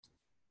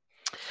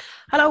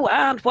Hello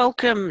and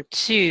welcome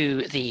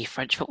to the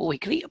French Football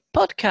Weekly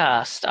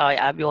podcast. I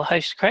am your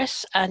host,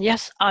 Chris, and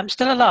yes, I'm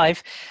still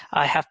alive.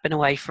 I have been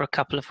away for a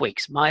couple of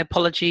weeks. My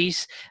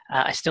apologies.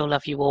 I still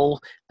love you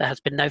all. There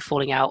has been no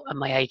falling out, and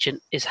my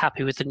agent is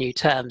happy with the new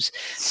terms.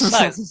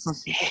 So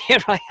here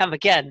I am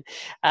again.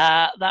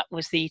 That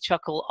was the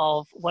chuckle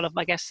of one of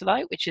my guests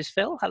tonight, which is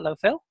Phil. Hello,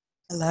 Phil.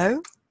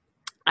 Hello.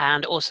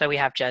 And also we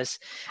have Jez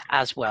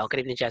as well.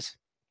 Good evening, Jez.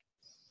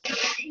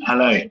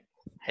 Hello.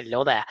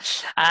 Hello there.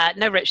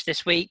 No Rich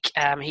this week.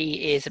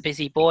 He is a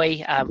busy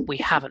boy. We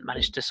haven't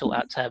managed to sort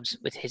out terms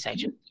with his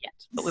agent yet,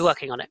 but we're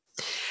working on it.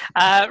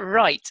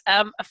 Right.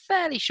 A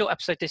fairly short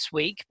episode this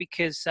week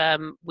because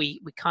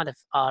we kind of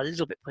are a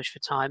little bit pushed for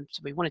time.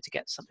 So we wanted to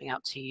get something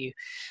out to you,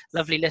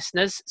 lovely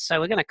listeners. So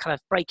we're going to kind of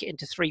break it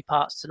into three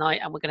parts tonight.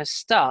 And we're going to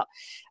start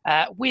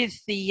with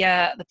the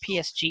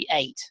PSG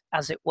 8,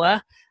 as it were.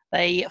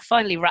 They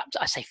finally wrapped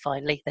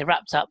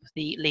up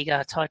the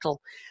Liga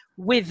title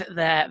with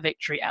their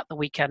victory at the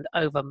weekend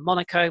over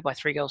Monaco by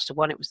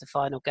 3-1. It was the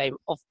final game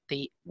of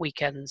the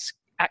weekend's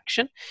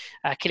action.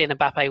 Kylian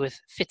Mbappe with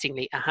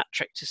fittingly a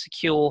hat-trick to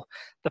secure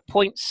the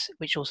points,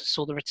 which also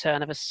saw the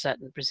return of a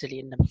certain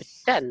Brazilian number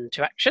 10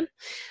 to action.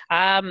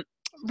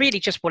 Really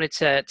just wanted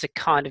to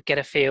kind of get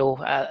a feel.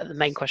 The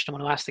main question I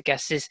want to ask the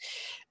guests is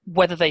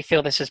whether they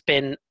feel this has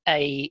been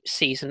a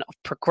season of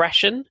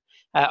progression.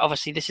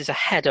 Obviously, this is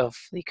ahead of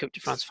the Coupe de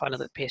France final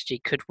that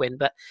PSG could win,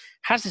 but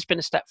has this been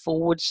a step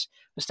forwards,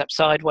 a step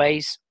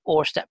sideways,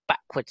 or a step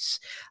backwards?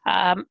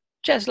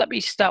 Jez, let me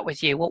start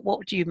with you.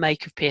 What do you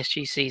make of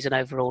PSG's season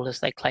overall as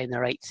they claim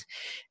their 8th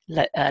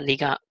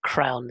Liga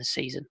crown this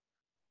season?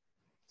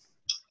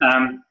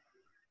 I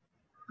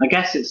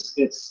guess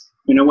it's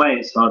in a way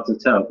it's hard to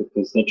tell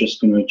because they're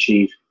just going to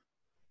achieve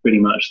pretty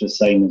much the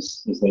same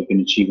as they've been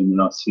achieving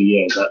the last few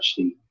years,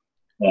 actually,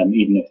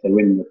 even if they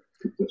win the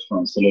Coupe de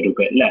France a little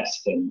bit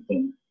less than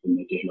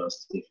they did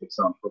last year, for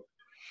example.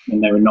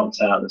 And they were knocked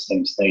out at the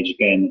same stage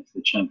again of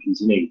the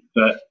Champions League.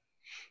 But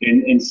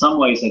in some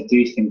ways, I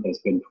do think there's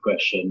been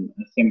progression.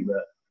 I think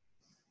that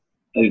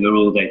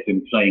overall they've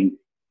been playing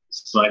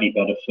slightly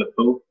better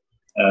football.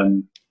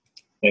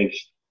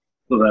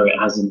 Although it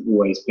hasn't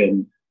always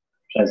been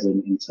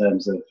pleasant in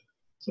terms of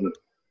sort of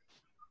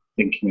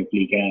thinking of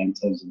Ligue 1 in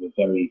terms of a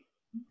very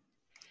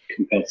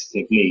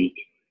competitive league,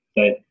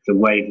 that the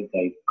way that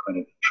they've kind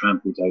of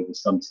trampled over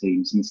some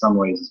teams in some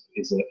ways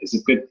is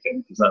a good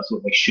thing because that's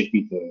what they should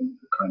be doing,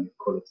 the kind of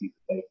quality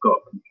that they've got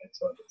compared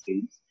to other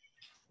teams.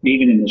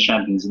 Even in the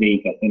Champions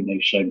League, I think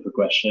they've shown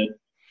progression.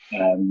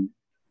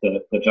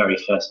 The very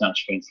first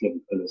match against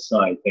Liverpool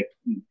aside,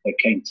 they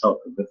came top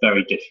of a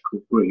very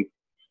difficult group.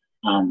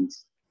 And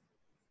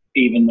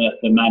even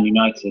the Man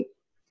United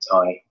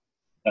tie,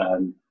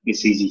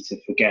 it's easy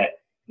to forget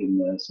in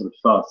the sort of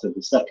fast of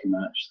the second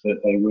match that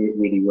they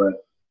really were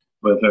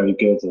very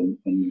good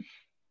and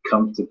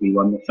comfortably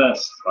won the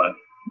first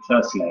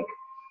leg.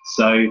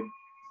 So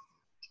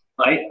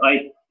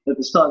I at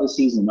the start of the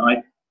season,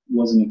 I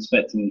wasn't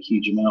expecting a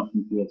huge amount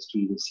from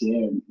PSG this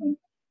year, and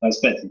I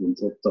expected them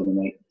to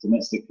dominate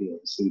domestically,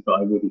 obviously, but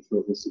I really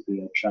thought this would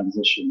be a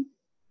transition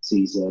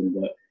season,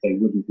 that they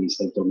wouldn't be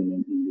so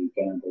dominant in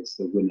Ligue 1. They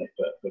still win it,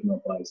 but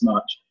not by as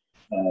much.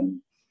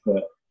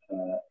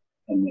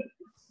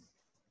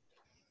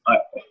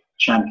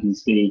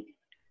 Champions League,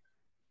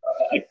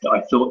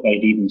 I thought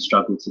they'd even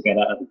struggle to get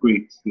out of the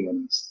group, to be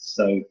honest.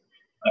 So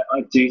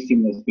I do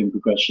think there's been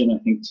progression. I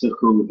think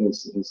Tuchel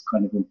has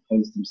kind of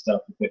imposed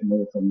himself a bit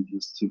more than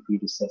his two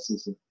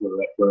predecessors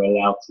were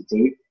allowed to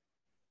do.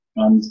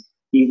 And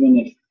even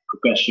if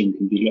progression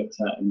can be looked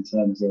at in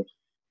terms of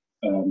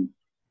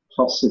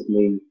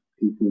possibly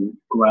people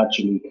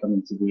gradually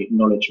coming to the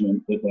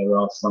acknowledgement that there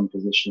are some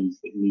positions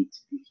that need to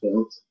be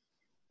filled,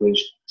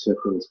 which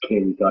Tuchel is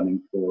clearly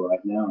gunning for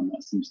right now, and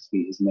that seems to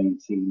be his main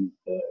theme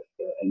at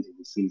the end of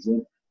the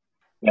season.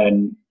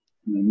 And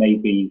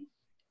maybe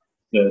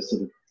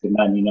the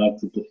Man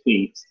United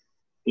defeat,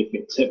 if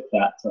it took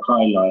that to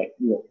highlight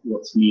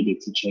what's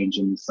needed to change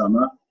in the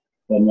summer,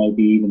 then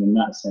maybe even in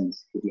that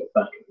sense, we could look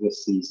back at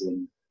this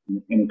season.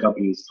 In a couple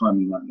of years' time,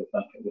 we might look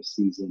back at this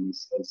season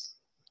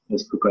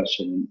as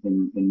progression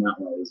in that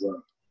way as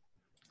well.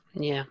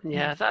 Yeah,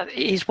 that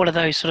is one of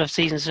those sort of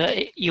seasons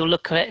that you'll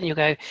look at it and you'll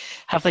go,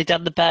 have they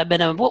done the bare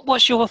minimum?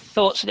 What's your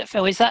thoughts on it,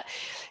 Phil? Is that,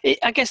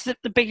 I guess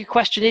the bigger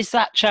question, is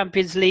that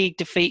Champions League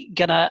defeat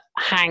going to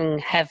hang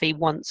heavy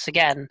once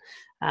again?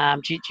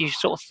 Do you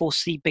sort of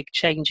foresee big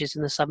changes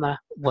in the summer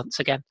once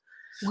again?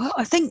 Well,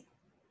 I think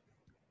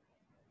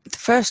the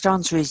first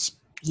answer is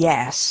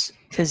yes,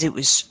 because it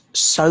was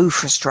so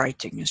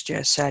frustrating, as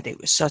Jez said. It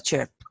was such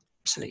a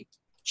absolute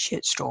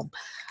shitstorm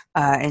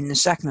in the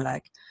second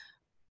leg.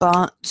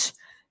 But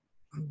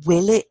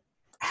will it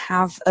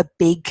have a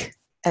big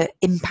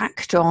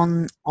impact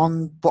on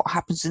what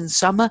happens in the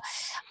summer?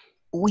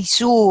 We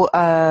saw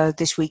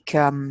this week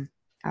our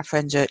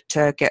friends at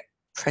Get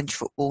French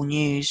Football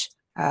News,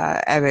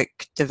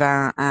 Eric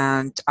Devin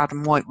and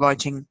Adam White,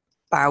 writing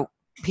about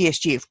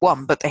PSG have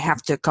won, but they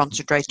have to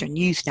concentrate on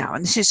youth now.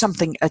 And this is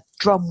a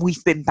drum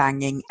we've been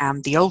banging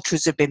and the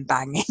Ultras have been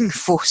banging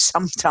for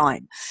some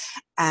time.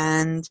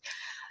 And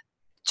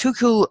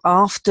Tuchel,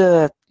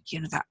 after,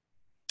 that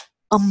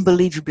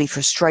unbelievably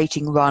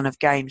frustrating run of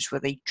games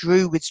where they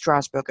drew with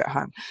Strasbourg at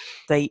home,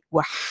 they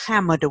were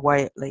hammered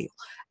away at Lille,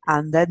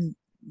 and then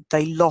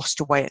they lost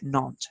away at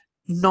Nantes.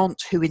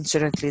 Nantes, who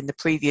incidentally in the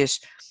previous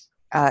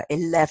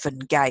 11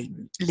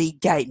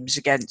 league games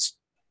against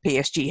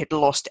PSG had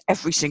lost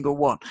every single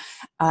one.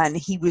 And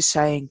he was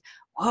saying,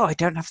 I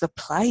don't have the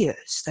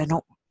players.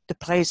 The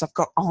players I've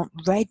got aren't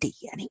ready.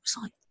 And it was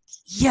like,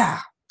 yeah,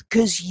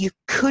 because you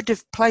could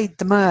have played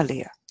them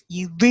earlier.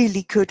 You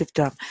really could have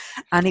done.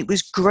 And it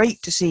was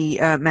great to see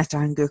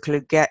Metin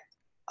Gökçe get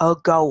a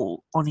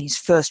goal on his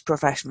first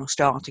professional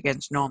start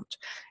against Nantes,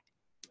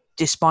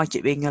 despite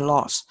it being a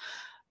loss.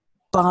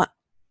 But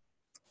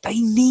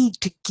they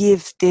need to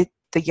give the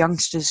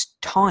youngsters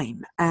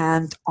time,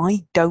 and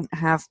I don't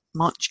have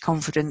much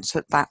confidence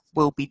that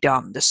will be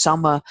done. The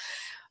summer,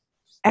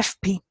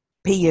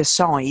 FPP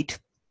aside,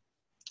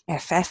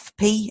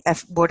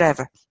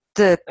 whatever,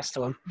 That's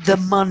the one. The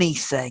money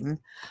thing,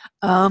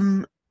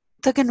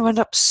 they're going to end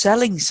up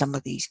selling some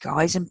of these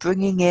guys and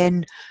bringing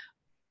in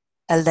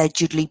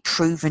allegedly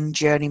proven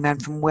journeymen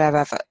from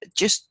wherever,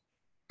 just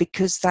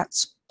because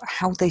that's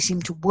how they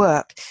seem to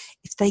work.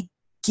 If they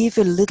give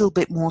a little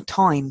bit more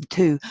time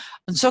too,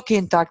 and Soki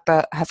and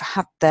Dagba have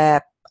had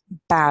their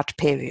bad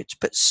periods,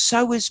 but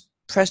so has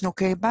Presnel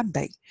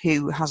Kimpembe,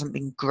 who hasn't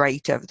been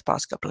great over the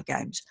past couple of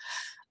games.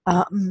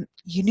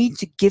 You need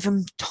to give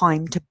them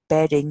time to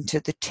bed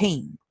into the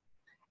team,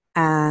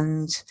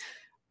 and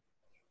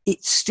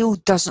it still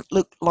doesn't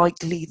look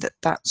likely that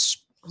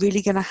that's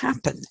really going to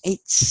happen.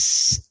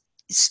 It's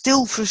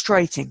still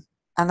frustrating,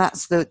 and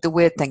that's the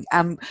weird thing.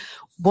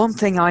 One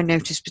thing I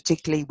noticed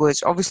particularly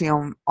was obviously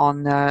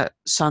on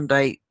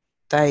Sunday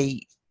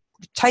they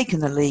taken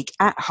the league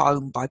at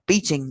home by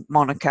beating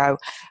Monaco,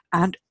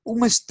 and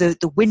almost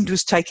the wind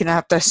was taken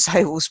out their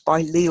sails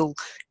by Lille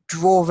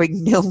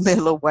drawing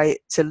 0-0 away at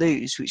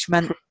Toulouse, which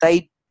meant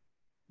they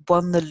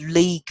won the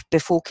league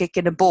before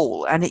kicking a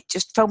ball, and it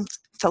just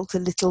felt a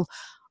little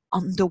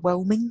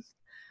underwhelming.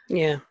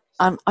 Yeah.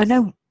 I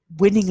know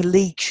winning a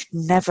league should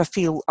never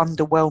feel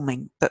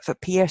underwhelming, but for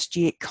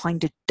PSG it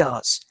kind of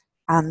does,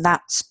 and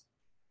that's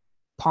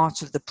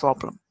part of the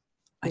problem,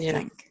 I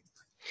think.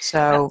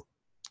 So,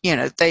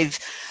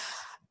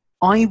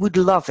 I would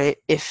love it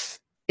if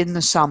in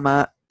the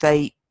summer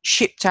they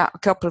shipped out a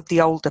couple of the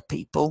older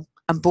people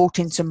and brought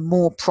in some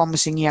more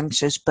promising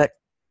youngsters, but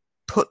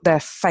put their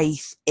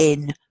faith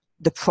in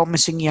the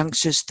promising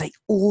youngsters they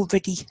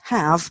already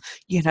have,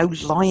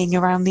 lying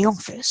around the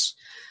office.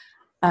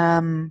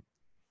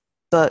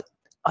 But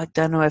I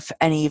don't know if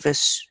any of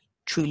us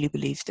truly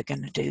believe they're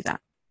going to do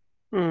that,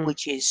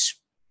 which is,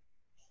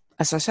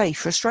 as I say,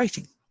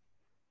 frustrating.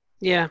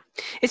 Yeah,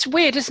 it's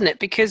weird, isn't it?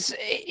 Because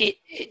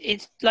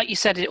it like you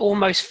said, it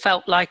almost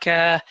felt like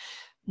a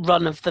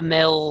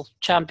run-of-the-mill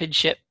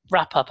championship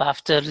wrap-up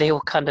after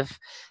Lille kind of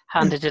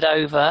handed it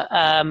over.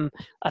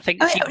 I think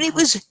it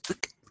was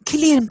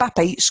Kylian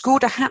Mbappe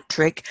scored a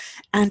hat-trick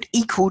and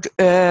equaled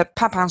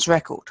Papin's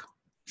record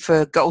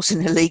for goals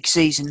in the league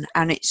season,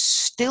 and it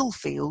still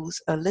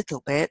feels a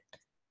little bit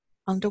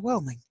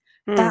underwhelming.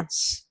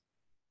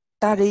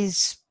 That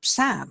is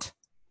sad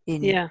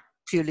in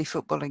purely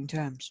footballing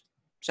terms.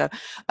 So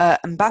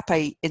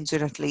Mbappe,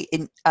 incidentally,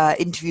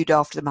 interviewed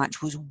after the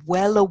match, was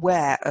well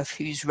aware of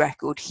whose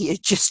record he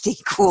had just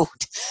equalled.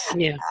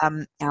 Yeah.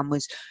 And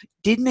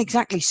didn't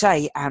exactly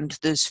say, and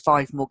there's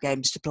 5 more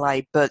games to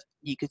play, but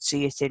you could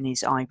see it in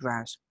his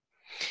eyebrows.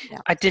 Yeah.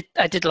 I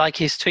did like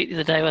his tweet the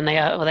other day when they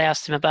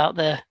asked him about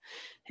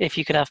if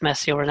you could have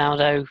Messi or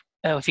Ronaldo,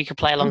 if you could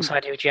play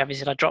alongside who would you have? He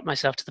said, I dropped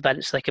myself to the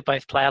bench so they could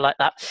both play. I like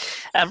that.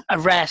 A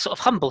rare sort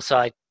of humble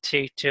side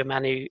to a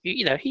man who,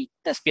 he,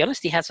 let's be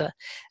honest, he has an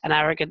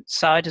arrogant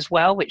side as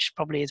well, which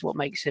probably is what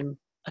makes him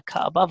a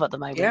cut above at the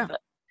moment. Yeah. But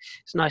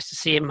it's nice to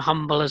see him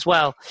humble as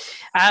well.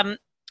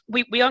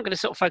 We aren't going to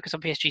sort of focus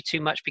on PSG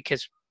too much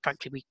because,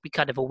 frankly, we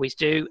kind of always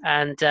do.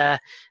 And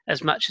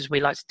as much as we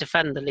like to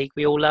defend the league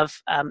we all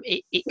love,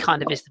 it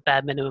kind of is the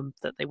bare minimum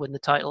that they win the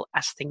title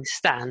as things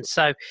stand.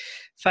 So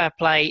fair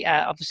play.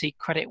 Obviously,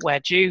 credit where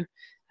due.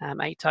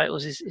 8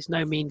 titles is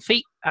no mean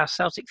feat, our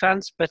Celtic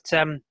fans. But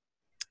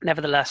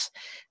nevertheless,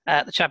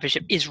 the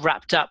championship is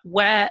wrapped up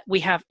where we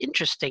have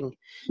interesting...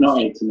 Not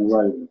 8 in a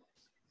row.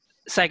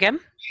 Say again?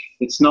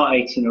 It's not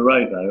 8 in a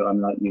row, though,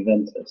 unlike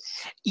Juventus.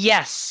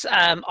 Yes,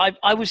 I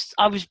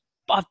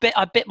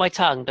bit my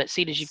tongue, but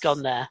seeing as you've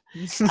gone there,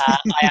 I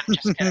am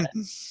just going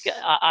to...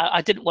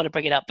 I didn't want to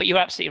bring it up, but you're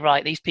absolutely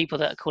right. These people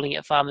that are calling it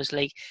a Farmers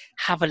League,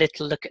 have a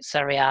little look at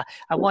Serie A.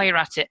 And while you're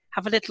at it,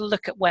 have a little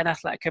look at when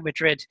Atletico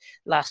Madrid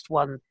last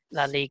won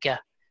La Liga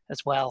as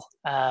well,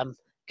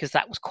 because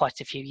that was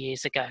quite a few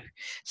years ago.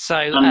 So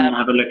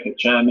have a look at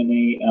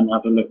Germany, and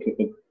have a look at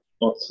the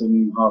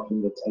bottom half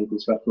of the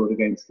table's record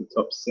against the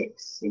top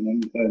 6 in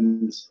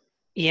England.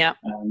 Yeah.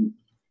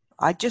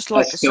 I'd just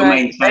like to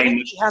say, if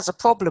anybody has a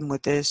problem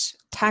with this,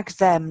 tag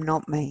them,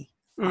 not me.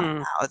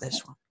 out of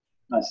this one.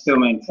 I still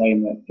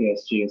maintain that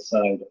PSG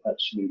aside,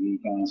 actually, Ligue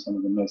 1 is one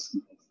of the most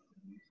competitive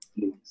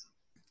leagues.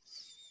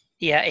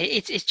 Yeah,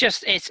 it's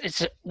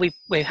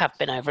we have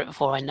been over it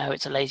before. I know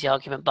it's a lazy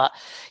argument, but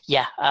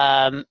yeah,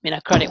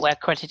 credit where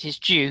credit is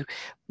due.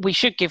 We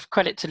should give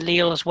credit to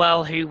Lille as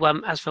well, who,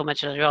 as Phil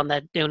mentioned earlier on,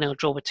 their 0-0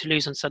 draw with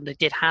Toulouse on Sunday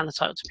did hand the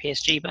title to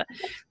PSG, but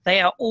they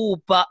are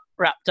all but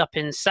wrapped up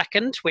in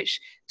second, which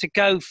to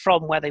go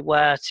from where they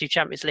were to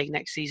Champions League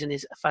next season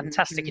is a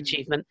fantastic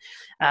achievement.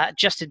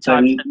 Just in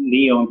time. So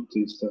Lyon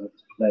do still have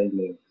to play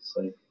Lille,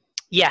 so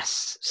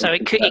yes, so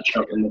it could.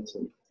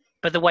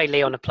 But the way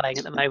Lyon are playing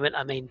at the moment,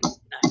 I mean,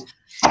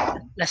 no,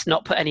 let's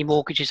not put any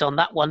mortgages on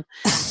that one.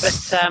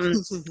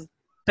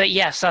 But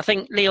yes, I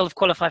think Lille have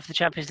qualified for the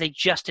Champions League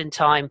just in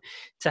time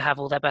to have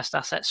all their best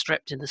assets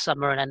stripped in the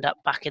summer and end up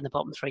back in the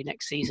bottom three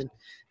next season.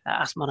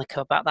 Ask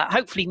Monaco about that.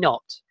 Hopefully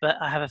not, but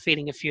I have a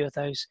feeling a few of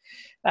those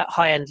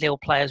high-end Lille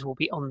players will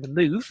be on the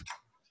move.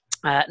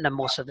 No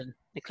more so than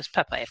Nicolas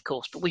Pepe, of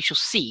course, but we shall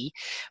see.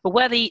 But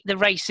where the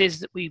race is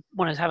that we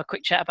want to have a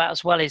quick chat about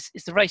as well is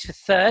the race for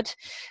third.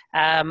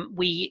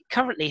 We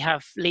currently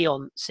have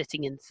Lyon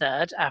sitting in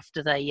third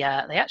after they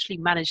actually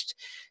managed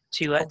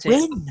to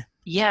win.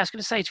 Yeah, I was going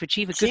to say to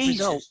achieve a good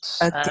result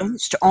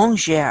against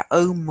Angers.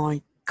 Oh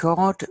my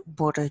God,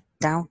 what a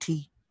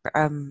doughty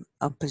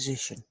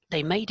opposition.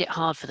 They made it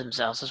hard for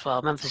themselves as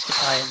well. Memphis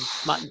Depay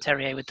and Martin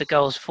Terrier with the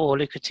goals for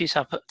Luka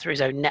Toussaint put through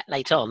his own net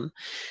late on.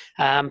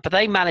 But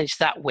they managed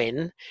that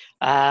win.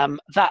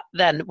 That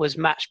then was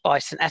matched by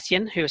St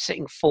Etienne, who are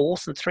sitting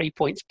fourth and 3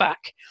 points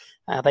back.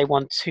 They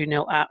won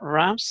 2-0 at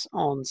Reims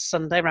on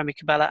Sunday. Rami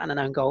Cabella and an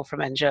own goal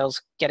from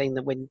Angels getting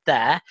the win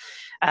there.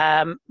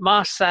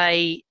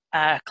 Marseille,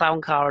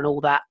 Clowncar and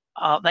all that,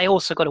 they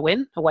also got a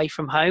win away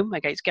from home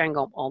against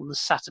Guingamp on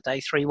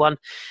Saturday, 3-1.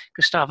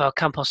 Gustavo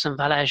Campos and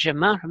Valère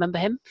Germain, remember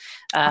him?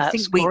 I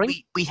think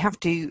we have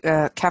to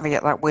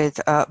caveat that with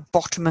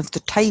bottom of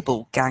the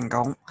table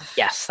Guingamp.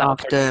 Yes,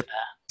 after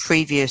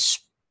previous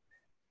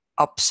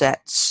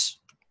upsets.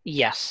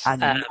 Yes,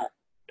 and not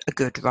a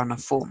good run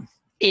of form.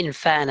 In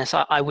fairness,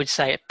 I would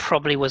say it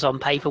probably was on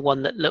paper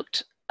one that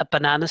looked a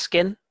banana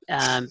skin.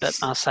 But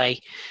Marseille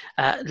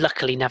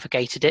luckily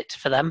navigated it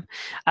for them.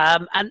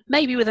 And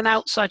maybe with an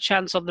outside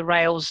chance on the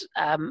rails,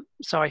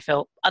 sorry,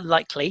 Phil,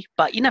 unlikely,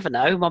 but you never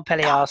know.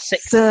 Montpellier are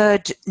sixth.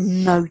 Third,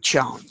 no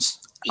chance.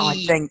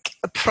 I think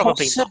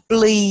probably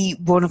possibly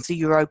not. One of the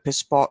Europa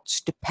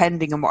spots,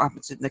 depending on what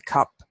happens in the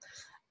Cup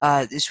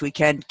this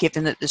weekend,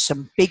 given that there's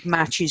some big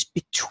matches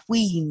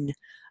between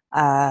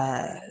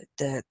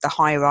the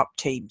higher up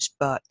teams.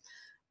 But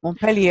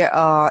Montpellier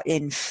are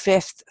in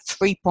fifth,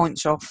 3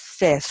 points off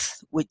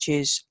fifth, which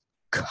is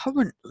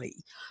currently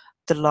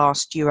the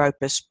last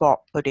Europa spot.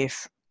 But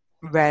if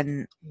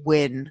Rennes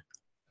win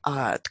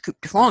the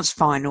Coupe de France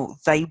final,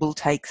 they will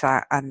take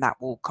that, and that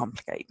will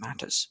complicate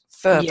matters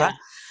further. Yeah.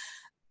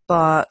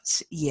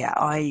 But yeah,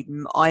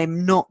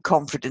 I'm not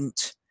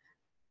confident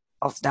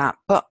of that.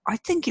 But I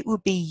think it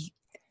would be,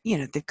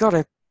 they've got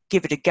to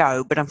give it a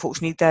go. But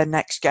unfortunately, their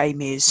next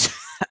game is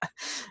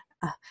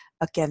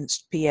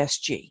against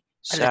PSG.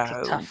 A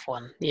little tough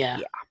one, yeah.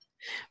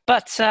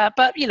 But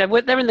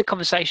they're in the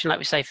conversation, like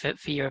we say, for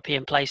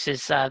European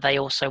places. They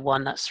also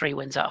won. That's 3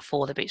 wins out of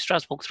 4. They beat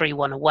Strasbourg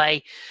 3-1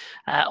 away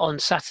on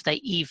Saturday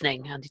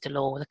evening. Andy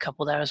Delors with a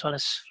couple there, as well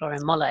as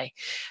Florian Mollet.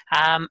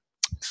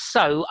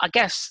 So I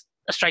guess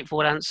a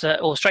straightforward answer,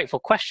 or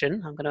straightforward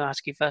question, I'm going to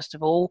ask you first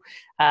of all.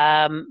 Phil,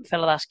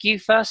 I'll ask you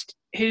first.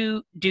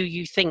 Who do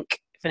you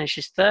think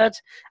finishes third,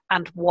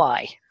 and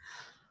why?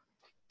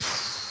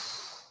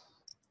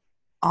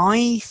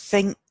 I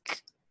think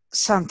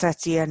Saint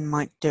Etienne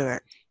might do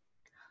it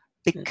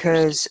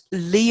because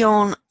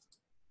Lyon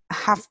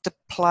have to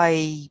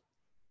play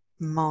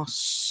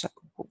Marseille.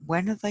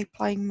 When are they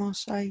playing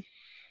Marseille?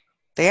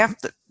 They have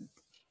to.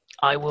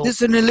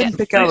 There's an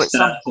Olympico at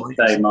some point.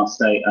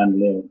 Marseille and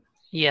Lyon.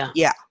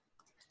 Yeah.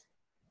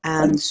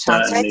 And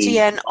Saint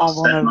Etienne are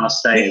on a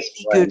really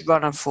good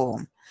run of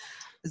form.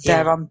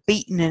 They're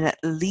unbeaten in at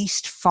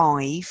least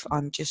 5.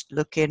 I'm just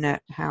looking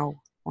at how.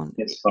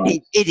 It's 5.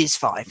 It is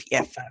 5,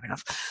 yeah, fair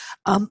enough.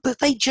 But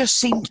they just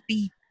seem to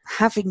be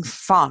having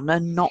fun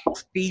and not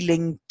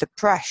feeling the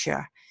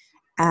pressure.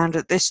 And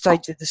at this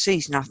stage of the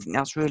season, I think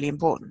that's really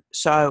important.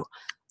 So,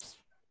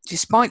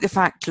 despite the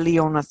fact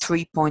Lyon are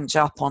 3 points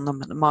up on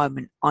them at the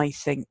moment, I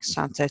think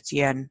Saint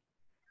Etienne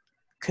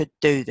could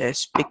do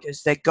this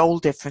because their goal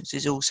difference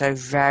is also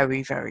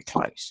very, very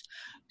close.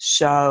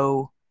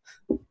 So,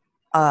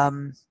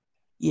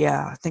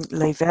 I think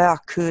Les Verts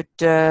could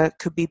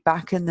be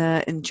back in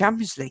the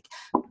Champions League.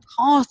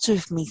 Part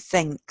of me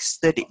thinks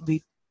that it would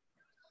be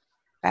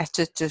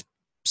better to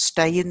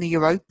stay in the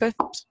Europa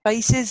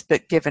spaces,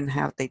 but given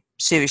how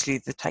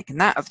seriously they've taken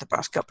that over the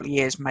past couple of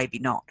years, maybe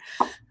not.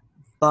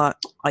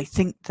 But I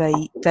think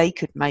they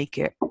could make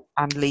it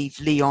and leave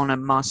Lyon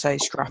and Marseille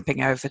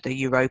scrapping over the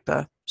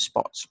Europa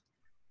spots.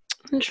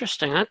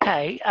 Interesting.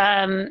 Okay.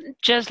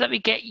 Jez, let me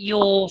get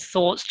your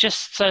thoughts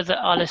just so that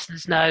our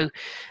listeners know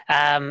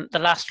the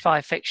last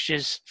 5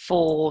 fixtures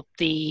for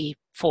the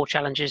four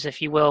challenges,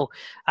 if you will.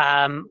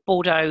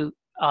 Bordeaux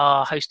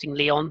are hosting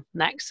Lyon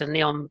next, and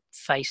Lyon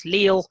face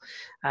Lille.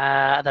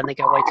 Then they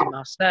go away to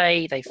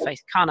Marseille. They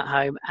face Caen at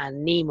home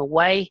and Nîmes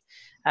away.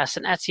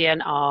 Saint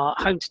Etienne are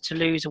home to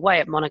Toulouse,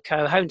 away at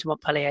Monaco, home to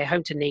Montpellier,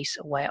 home to Nice,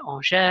 away at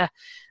Angers.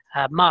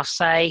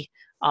 Marseille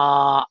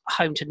are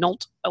home to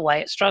Nantes,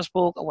 away at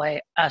Strasbourg,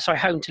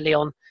 home to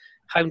Lyon,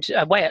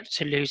 away at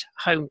Toulouse,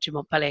 home to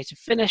Montpellier to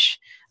finish,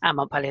 and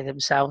Montpellier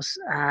themselves.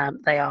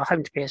 They are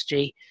home to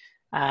PSG,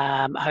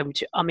 home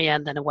to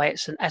Amiens, then away at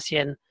Saint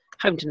Etienne,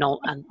 home to Nantes,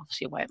 and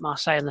obviously away at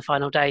Marseille on the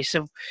final day.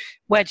 So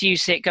where do you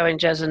see it going,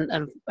 Jez,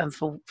 and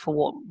for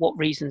what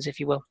reasons, if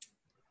you will?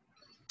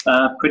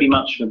 Pretty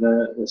much for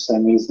the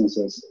same reasons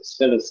as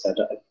Phil has said.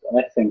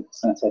 I think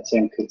Saint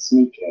Etienne could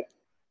sneak it.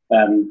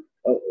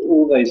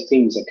 All those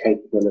teams are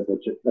capable of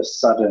a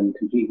sudden,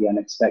 completely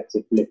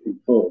unexpected blip in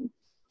form.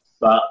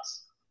 But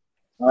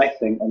I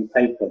think on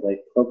paper they've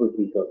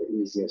probably got the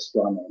easiest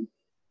run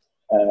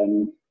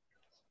on.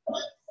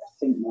 I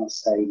think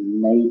Marseille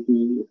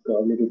maybe have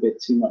got a little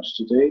bit too much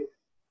to do,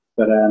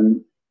 but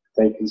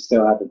they can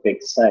still have a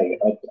big say.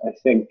 I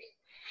think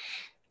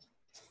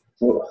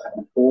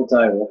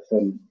Bordeaux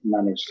often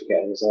manage to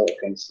get a result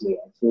against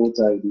Lyon.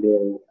 Bordeaux,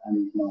 Lille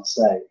and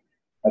Marseille.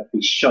 I'd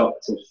be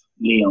shocked if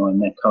Lyon in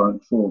their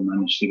current form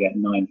managed to get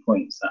 9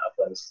 points out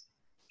of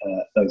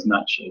those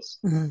matches.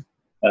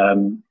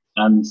 Mm-hmm.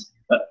 And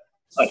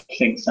I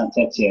think Saint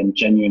Etienne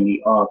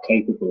genuinely are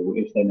capable,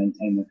 if they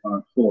maintain their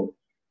current form,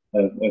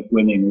 of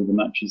winning all the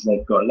matches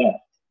they've got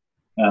left.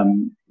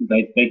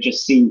 They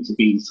just seem to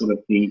be sort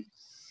of the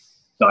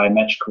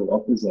diametrical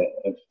opposite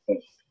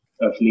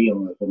of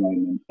Lyon at the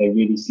moment. They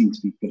really seem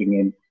to be putting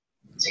in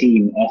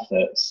team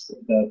efforts.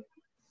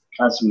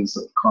 Kasri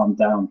sort of calmed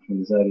down from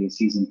his earlier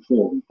season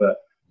form, but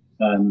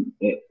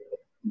it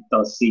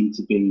does seem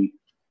to be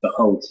the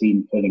whole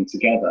team pulling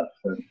together,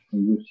 from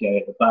Routier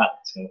at the back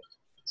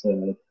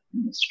to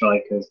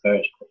strikers,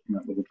 Berich popping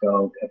up with a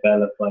goal,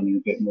 Cabella finding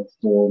a bit more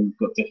form,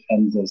 got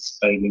defenders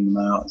bailing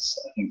them out.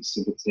 I think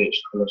Subotic,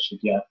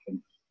 Koloshevyak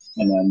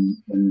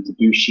and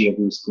Debussy have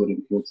all scored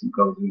important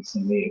goals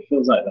recently. It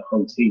feels like the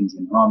whole team's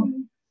in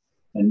harmony.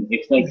 And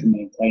if they can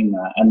maintain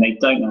that, and they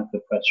don't have the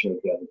pressure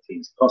of the other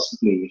teams,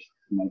 possibly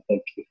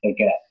if they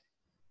get,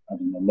 I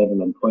don't know,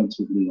 level on points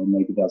with Lyon,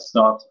 maybe they'll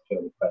start to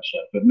feel the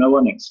pressure. But no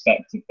one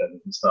expected them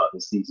at the start of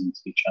the season to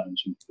be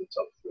challenging for the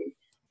top three.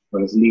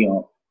 Whereas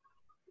Lyon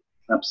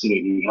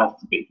absolutely have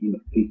to be.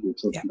 People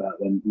talking about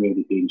them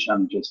really being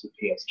challengers for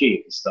PSG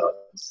at the start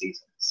of the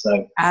season.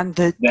 So, and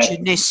the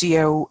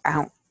Genesio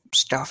out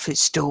stuff is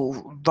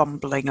still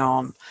rumbling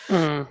on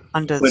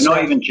under the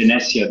not even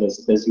Genesio.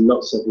 There's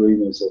lots of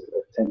rumours of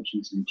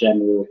tensions in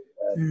general.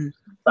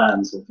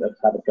 Fans have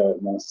had a go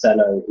at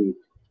Marcelo, who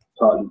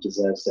partly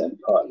deserves it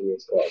and partly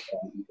has got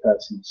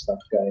personal stuff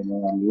going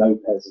on.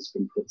 Lopez has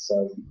been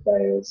criticising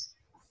players.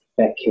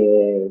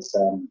 Fekir is,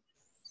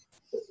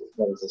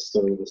 there was a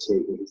story this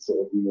week that he's sort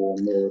of more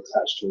and more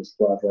attached to his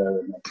brother,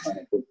 and they're kind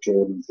of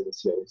withdrawn into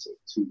this little sort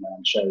of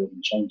two-man show in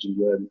the changing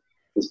room.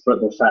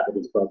 The fact that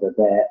his brother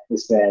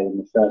is there in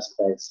the first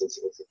place is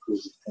a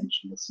cause of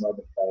tension with some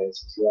other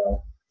players as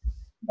well.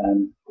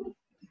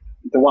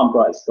 The one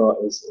bright spot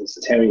is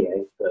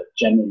Terrier, but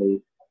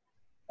generally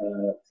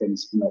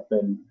things have not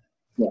been.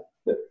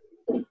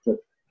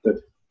 The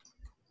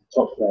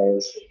top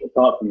players,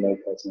 apart from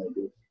Lopez,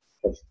 maybe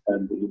that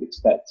you'd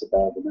expect to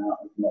bail them out,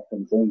 have not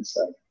been doing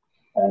so.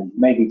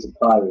 Maybe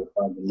Depay will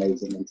find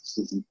amazing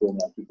inter-season form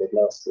like he did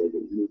last year,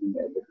 but he's leaving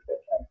it a little bit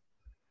late.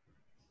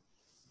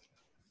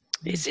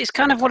 It's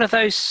kind of one of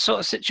those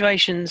sort of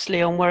situations,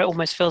 Leon, where it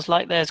almost feels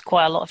like there's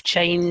quite a lot of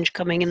change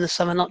coming in the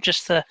summer, not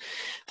just the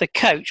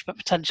coach, but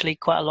potentially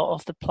quite a lot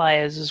of the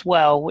players as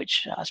well,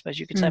 which I suppose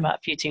you could say about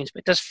a few teams. But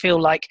it does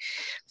feel like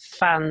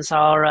fans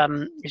are,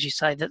 as you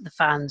say, that the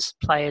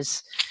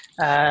fans-players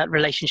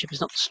relationship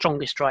is not the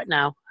strongest right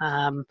now.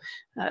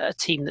 A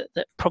team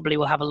that probably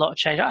will have a lot of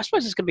change. I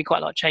suppose there's going to be quite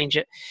a lot of change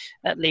at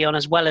Lyon,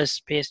 as well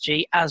as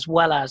PSG, as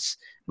well as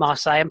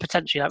Marseille, and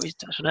potentially, like we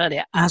touched on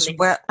earlier, as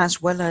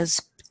well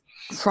as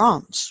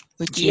France,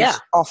 which is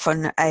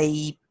often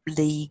a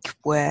league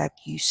where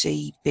you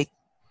see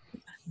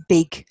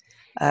big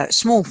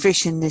small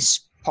fish in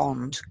this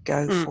pond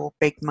go for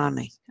big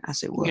money,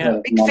 as it were. Yeah.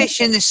 Big fish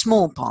in this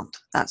small pond.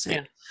 That's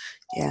it.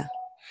 Yeah.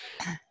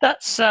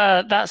 That's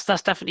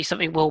definitely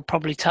something we'll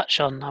probably touch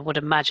on, I would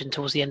imagine,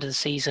 towards the end of the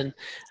season,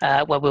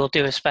 where we'll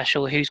do a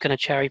special "Who's going to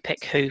cherry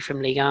pick who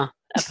from Ligue 1"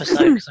 episode,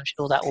 because I'm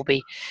sure that will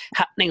be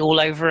happening all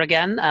over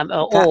again.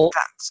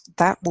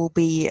 That will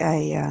be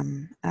a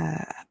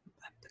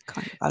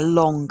kind of a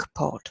long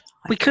pod.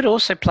 We could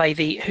also play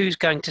the "Who's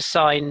going to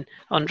sign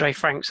Andre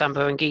Frank,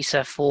 Zambo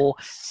Anguissa for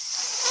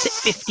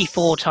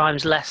 54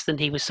 times less than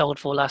he was sold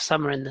for last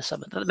summer in the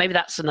summer." Maybe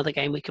that's another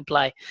game we could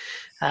play.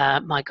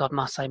 My God,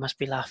 Marseille must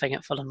be laughing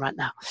at Fulham right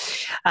now.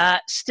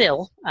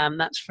 Still,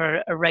 that's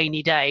for a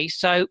rainy day.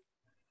 So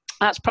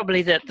that's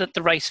probably the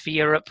race for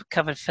Europe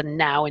covered for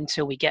now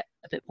until we get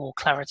a bit more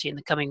clarity in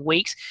the coming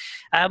weeks.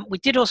 We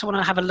did also want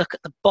to have a look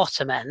at the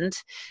bottom end,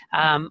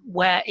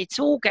 where it's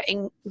all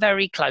getting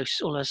very close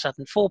all of a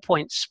sudden. 4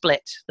 points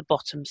split, the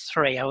bottom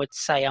three. I would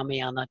say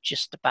Amiens are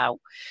just about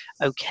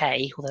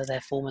okay, although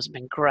their form hasn't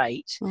been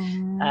great.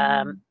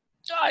 I'm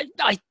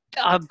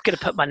going to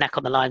put my neck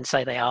on the line and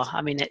say they are.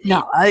 I mean,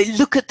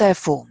 look at their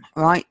form,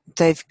 right?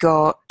 They've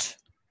got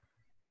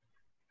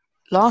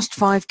last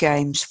 5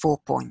 games, 4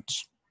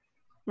 points.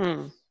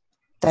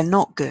 They're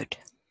not good.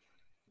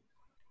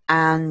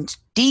 And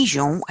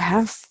Dijon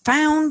have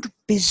found,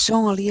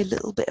 bizarrely, a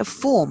little bit of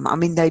form. I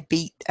mean, they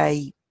beat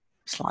a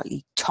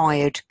slightly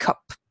tired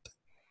Cup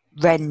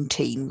Rennes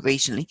team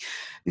recently.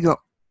 We got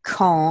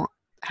Caen,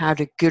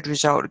 had a good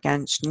result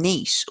against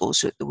Nice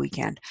also at the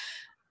weekend.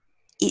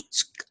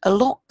 It's a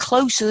lot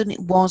closer than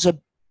it was a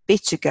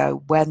bit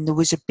ago when there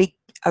was a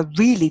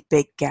really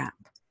big gap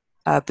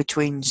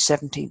between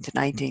 17th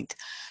and 18th.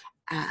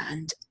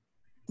 And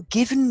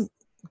given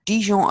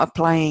Dijon are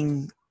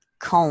playing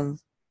Caen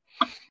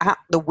at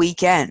the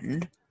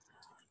weekend,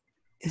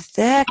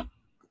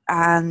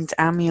 and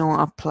Amiens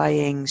are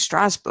playing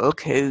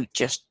Strasbourg, who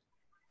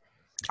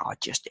are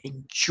just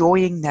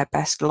enjoying their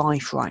best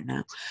life right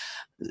now.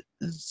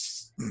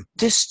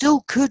 There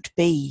still could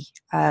be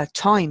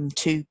time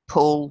to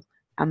pull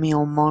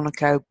Amiens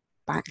Monaco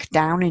back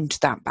down into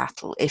that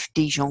battle if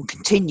Dijon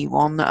continue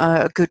on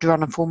a good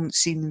run of form,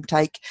 seeing them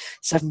take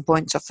 7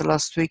 points off the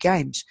last 3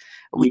 games,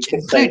 which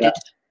included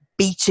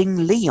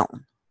beating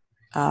Lyon.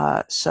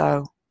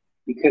 So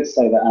you could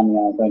say that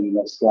Amiens have only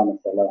lost 1 of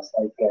their last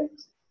 8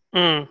 games.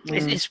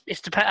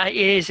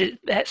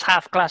 It's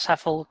half glass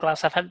half full,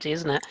 glass half empty,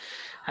 isn't it?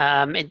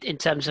 In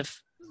terms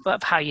of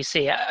how you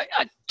see it,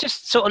 I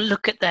just sort of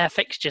look at their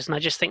fixtures and I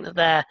just think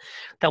that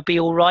they'll be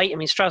all right. I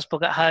mean,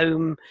 Strasbourg at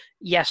home,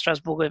 yes,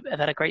 Strasbourg have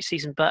had a great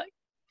season, but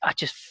I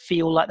just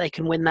feel like they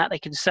can win that. They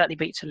can certainly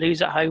beat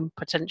Toulouse at home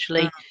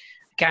potentially.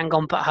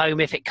 Guingamp at home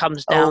if it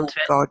comes down to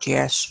it. Oh God,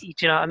 yes. Do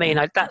you know what I mean?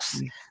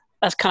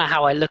 That's kind of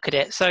how I look at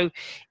it. So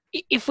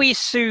if we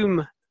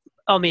assume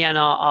Amiens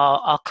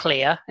are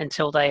clear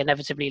until they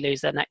inevitably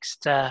lose their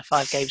next 5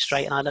 games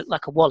straight, and I look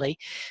like a wally.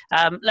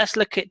 Let's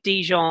look at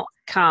Dijon,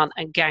 Caen,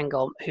 and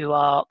Guingamp, who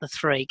are the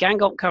 3.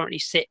 Guingamp currently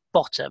sit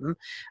bottom.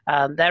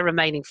 Their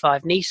remaining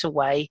 5: Nice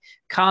away,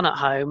 Caen at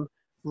home,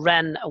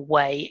 Rennes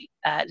away,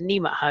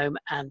 Nîmes at home,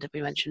 and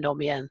we mentioned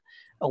Amiens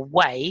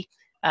away.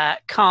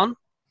 Caen,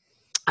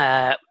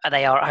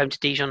 they are at home to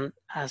Dijon,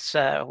 as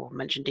we'll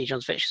mention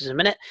Dijon's fixtures in a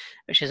minute,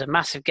 which is a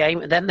massive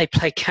game. And then they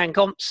play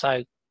Guingamp,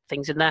 so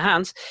things in their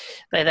hands.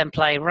 They then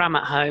play Ram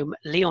at home,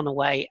 Lyon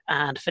away,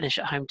 and finish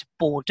at home to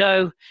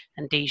Bordeaux.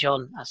 And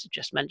Dijon, as I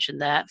just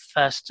mentioned there,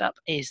 first up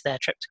is their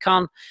trip to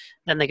Caen.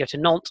 Then they go to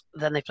Nantes,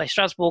 then they play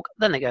Strasbourg,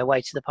 then they go away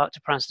to the Parc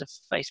des Princes to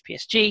face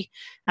PSG,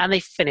 and they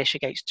finish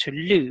against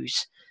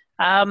Toulouse.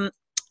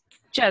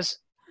 Jez,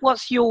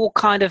 what's your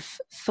kind of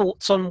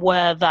thoughts on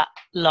where that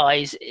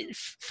lies?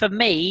 For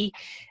me,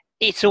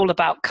 it's all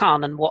about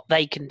Caen and what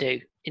they can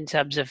do in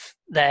terms of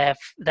their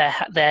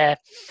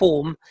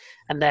form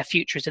and their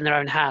future is in their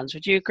own hands.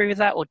 Would you agree with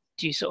that, or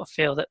do you sort of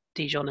feel that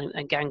Dijon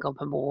and Guingamp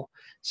are more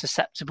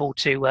susceptible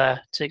to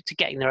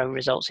getting their own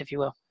results, if you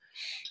will?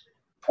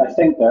 I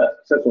think that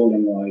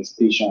footballing-wise,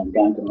 Dijon and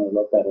Guingamp are a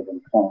lot better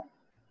than Caen,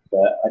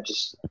 but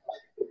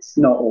it's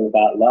not all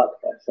about luck.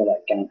 I feel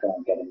like Guingamp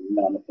are getting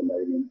none at the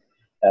moment.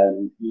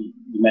 You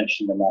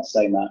mentioned the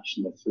Marseille match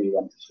and the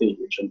 3-1 defeat,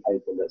 which on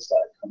paper looks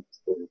like a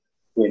comfortable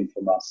win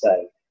for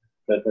Marseille.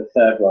 But the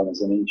third one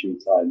was an injury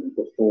time, and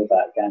before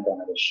that, Guingamp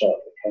had a shot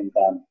that came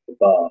down the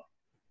bar,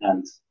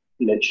 and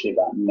literally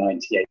about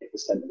 98%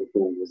 of the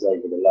ball was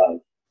over the line.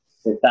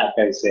 So if that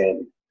goes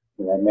in,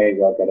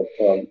 maybe I'll get a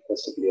point,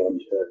 possibly on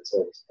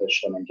to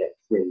push on and get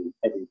through.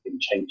 Everything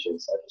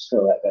changes. I just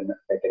feel like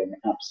they're getting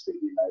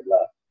absolutely no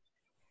luck.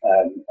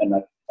 And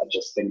I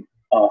just think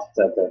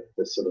after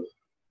the sort of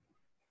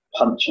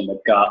punch in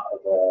the gut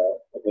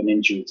of an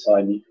injury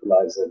time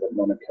equaliser that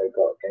Monaco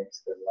got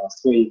against them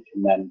last week,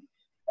 and then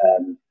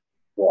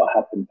what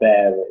happened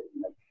there,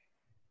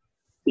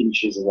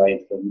 inches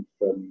away from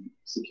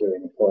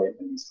securing a point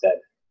and instead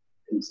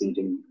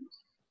conceding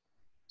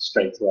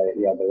straight away at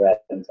the other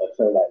end. I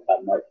feel like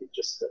that might be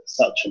just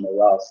such a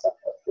morale sucker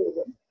for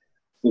them.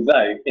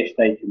 Although, if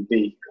they can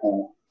beat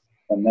Caen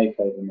when they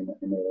play them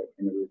in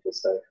a week or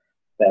so,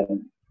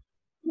 then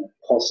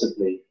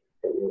possibly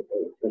it will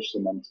push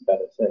them on to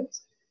better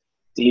things.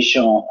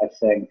 Dijon, I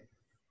think,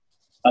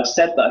 I've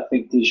said that I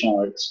think Dijon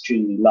are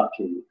extremely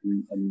lucky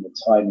in the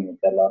timing of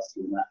their last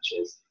 2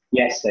 matches.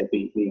 Yes, they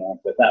beat Lyon,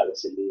 but that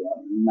was a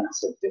Lyon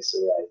massive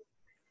disarray.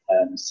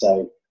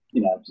 So,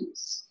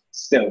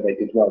 still they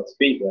did well to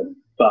beat them,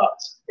 but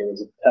it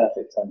was a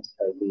perfect time to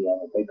play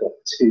Lyon. They got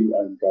 2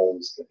 own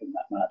goals in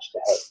that match to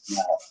help them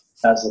out.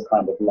 That's the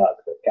kind of luck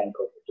that Guingamp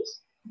are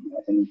just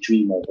in a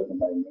dream of at the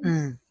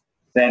moment.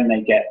 Then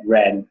they get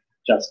Rennes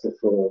just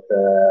before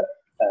the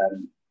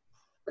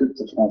Coupe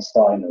de France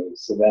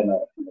finals, so then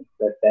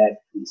their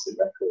recent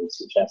record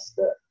suggests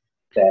that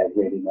they're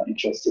really not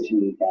interested in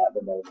Ligue 1 at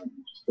the moment,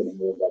 just putting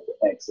all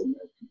their eggs in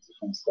the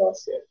defence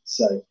basket.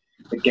 So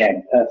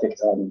again,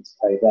 perfect timing to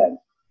play them.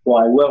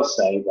 What I will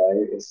say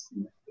though is,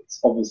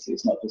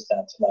 it's not just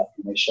down to luck,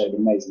 and they showed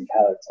amazing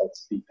character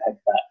to be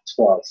pegged back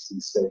twice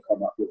and still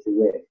come up with the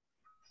win.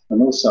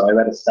 And also, I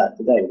read a stat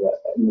today that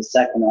in the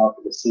second half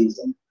of the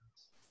season,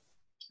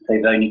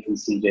 they've only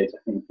conceded, I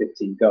think,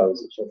 15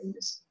 goals, which I think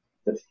is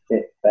the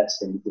 5th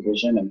best in the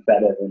division and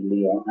better than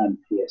Lyon and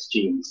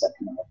PSG in the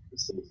second half of the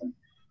season.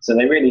 So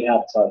they really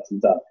have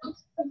tightened up,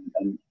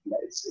 and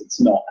it's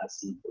not as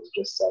simple as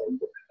just saying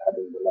that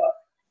having the luck.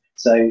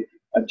 So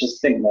I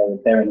just think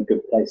they're in a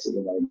good place at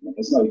the moment.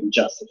 It's not even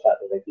just the fact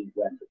that they beat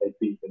Rennes, but they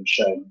beat them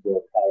showing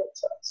real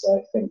character. So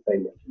I think they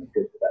look in a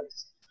good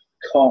place.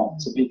 Caen,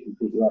 to be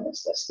completely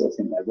honest, I still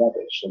think they're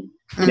rubbish. And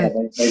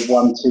they've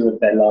won 2 of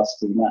their last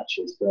 3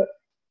 matches, but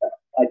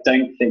I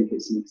don't think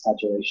it's an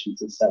exaggeration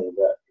to say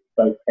that in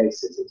both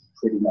cases it's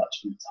pretty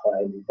much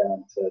entirely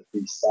down to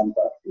Brice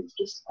Samba, who's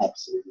just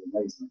absolutely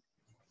amazing.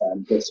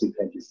 This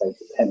weekend he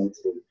saved a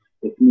penalty.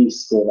 If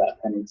Nice score that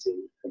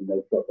penalty and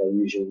they've got their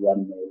usual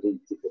run in the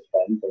league to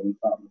defend, then you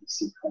can't really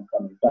see Caen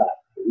coming back.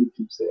 But he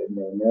keeps it in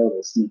 0-0,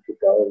 they sneak a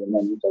goal, and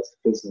then he does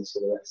the business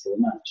for the rest of the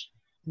match.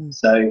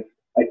 So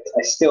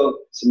I still,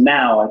 so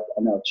now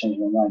I know I've changed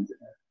my mind.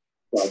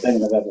 Well, I don't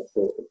think I've ever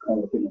thought that Caen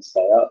were going to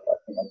stay up. I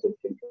think I did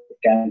think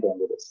that Guingamp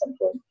would at some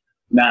point.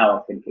 Now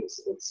I think it's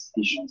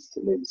Dijon's to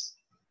lose.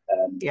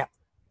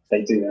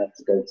 They do have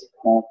to go to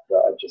Caen, but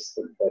I just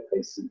think that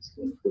they seem to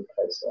be in a good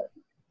place right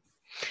now.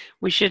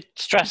 We should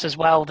stress as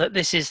well that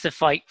this is the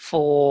fight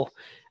for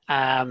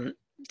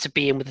to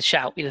be in with the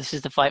shout. This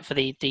is the fight for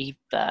the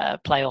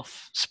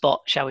playoff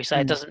spot, shall we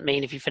say. It doesn't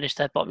mean if you finish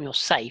third bottom you're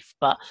safe,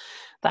 but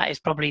that is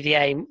probably the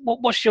aim.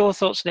 What's your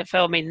thoughts on it,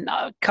 Phil? I mean,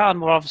 Caen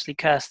were obviously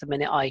cursed the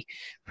minute I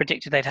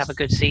predicted they'd have a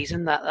good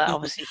season. That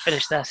obviously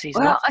finished their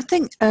season Well, up. I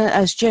think,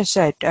 as Jess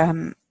said,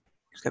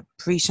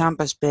 Brice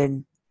Samba's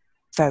been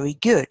very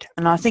good.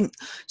 And I think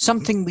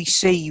something we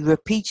see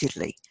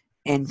repeatedly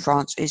in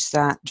France is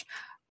that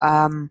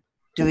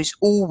there is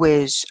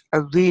always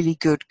a really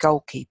good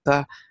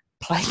goalkeeper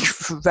playing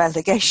for a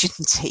relegation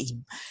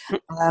team,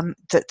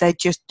 that they're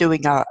just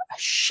doing a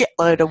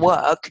shitload of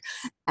work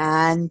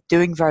and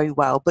doing very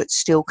well, but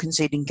still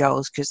conceding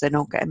goals because they're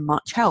not getting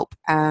much help.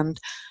 And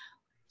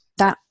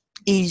that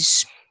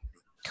is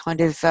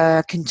kind of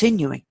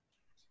continuing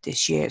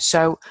this year.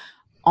 So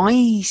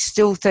I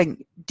still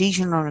think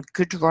Dijon are on a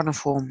good run of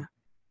form.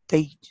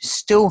 They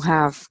still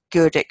have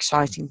good,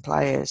 exciting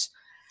players.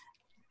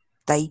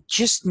 They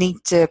just need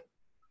to,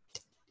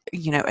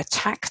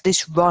 attack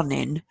this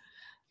run-in.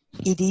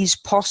 It is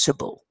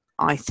possible,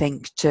 I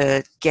think,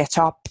 to get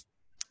up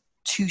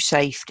to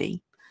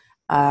safety,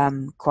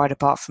 quite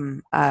apart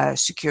from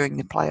securing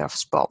the playoff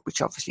spot,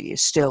 which obviously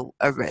is still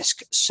a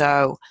risk.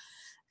 So,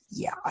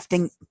 yeah, I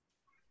think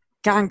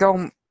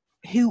Guingamp,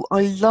 who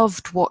I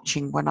loved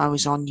watching when I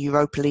was on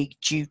Europa League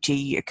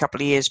duty a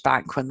couple of years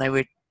back when they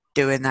were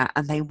doing that,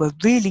 and they were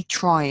really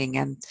trying,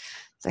 and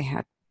they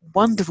had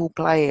wonderful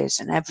players,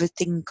 and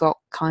everything got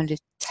kind of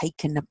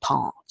taken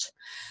apart.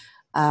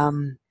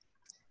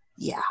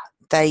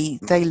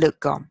 They look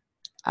gone,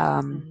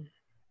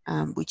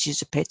 which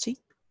is a pity.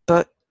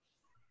 But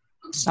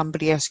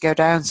somebody has to go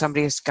down,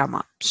 somebody has to come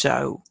up.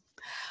 So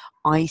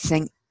I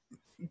think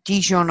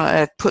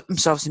Dijon put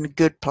themselves in a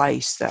good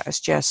place that, as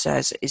Jess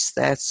says, is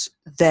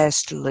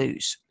theirs to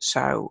lose.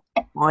 So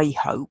I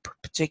hope,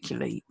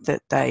 particularly,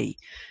 that they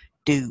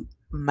do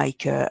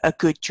make a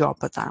good job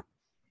of that.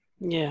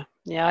 Yeah,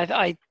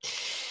 I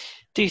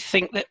do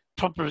think that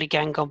probably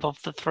Guingamp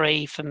of the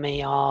 3 for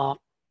me are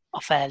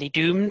fairly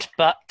doomed,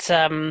 but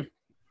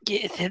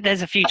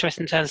there's a few twists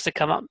and turns to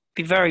come up.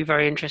 Be very,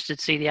 very interested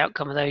to see the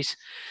outcome of those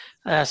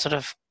sort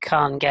of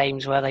Caen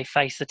games where they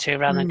face the 2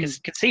 around them, because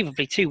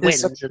conceivably 2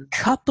 wins. There's a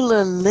couple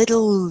of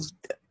little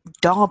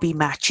derby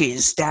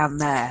matches down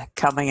there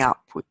coming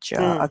up, which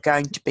are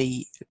going to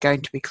be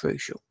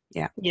crucial.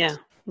 Yeah,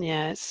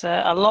 it's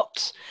a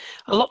lot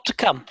to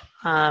come.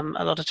 A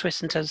lot of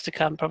twists and turns to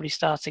come, probably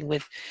starting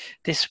with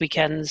this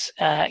weekend's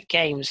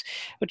games.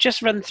 We'll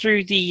just run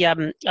through the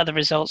other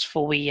results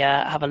before we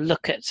have a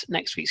look at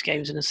next week's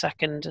games in a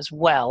second as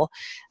well.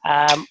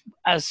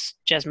 As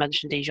Jez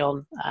mentioned,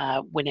 Dijon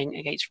winning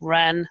against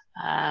Rennes.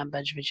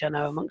 Benjamin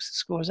Janot amongst the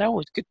scorers.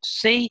 Always good to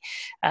see.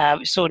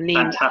 We saw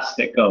Nîmes.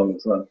 Fantastic goal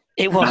as well.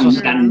 It was,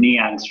 wasn't it? And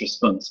Niang's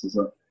response as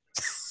well.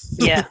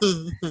 Yeah,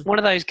 one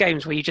of those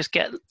games where you just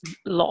get a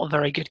lot of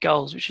very good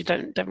goals, which you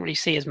don't really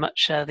see as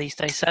much these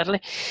days, sadly.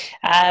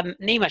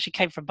 Nîmes actually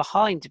came from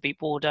behind to beat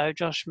Bordeaux.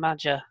 Josh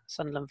Maja,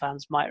 Sunderland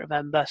fans might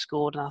remember,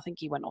 scored, and I think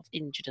he went off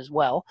injured as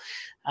well.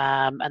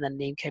 And then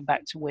Nîmes came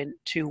back to win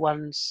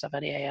 2-1.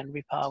 Savanier and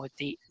Ripard with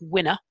the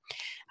winner.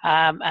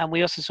 And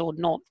we also saw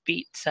Nantes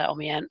beat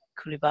Amiens,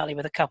 Koulibaly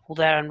with a couple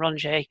there, and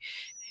Rongier,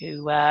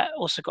 who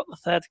also got the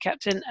third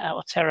captain,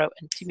 Otero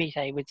and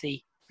Timite with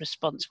the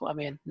responsible. I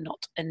mean,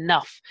 not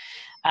enough.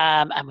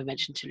 And we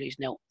mentioned Toulouse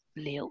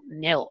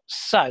 0-0.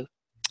 So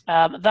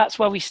that's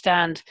where we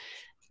stand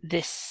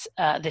this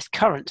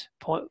current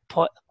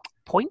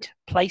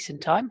place in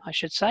time, I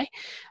should say.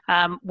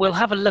 We'll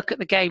have a look at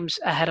the games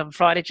ahead on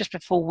Friday. Just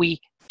before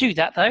we do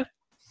that, though,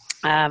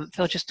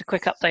 Phil, just a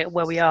quick update on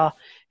where we are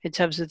in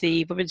terms of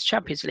the Women's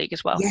Champions League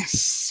as well.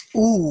 Yes.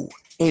 Ooh,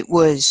 it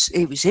was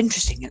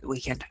interesting at the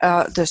weekend.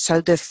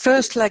 So the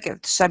first leg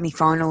of the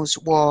semi-finals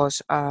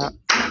was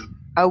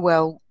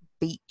OL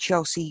beat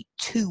Chelsea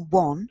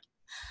 2-1.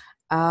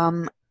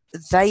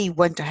 They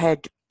went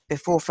ahead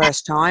before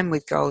first time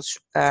with goals.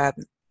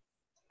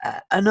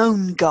 An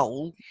own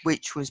goal,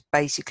 which was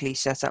basically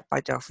set up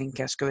by Delphine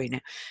Cascarina,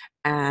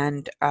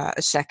 and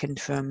a second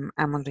from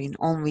Amandine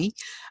Henry.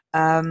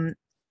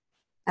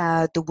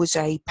 There was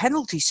a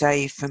penalty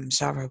save from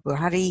Sarah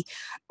Bouhadi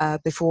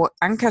before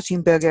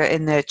Anne-Catherine Berger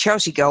in the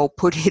Chelsea goal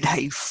put in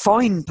a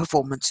fine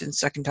performance in the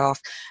second half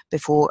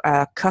before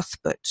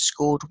Cuthbert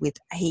scored with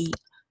a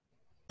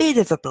bit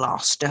of a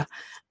blaster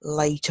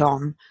late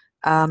on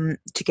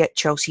to get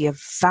Chelsea a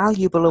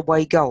valuable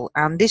away goal.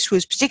 And this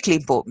was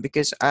particularly important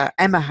because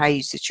Emma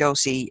Hayes, the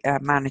Chelsea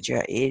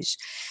manager, is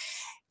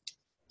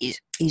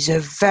a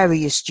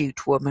very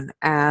astute woman.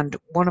 And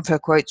one of her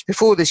quotes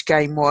before this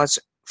game was,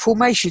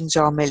 "Formations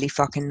are merely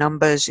fucking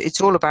numbers.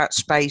 It's all about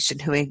space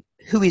and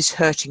who is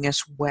hurting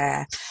us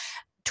where."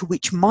 To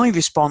which my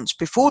response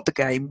before the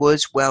game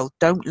was, well,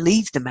 don't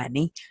leave them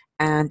any,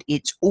 and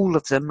it's all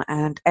of them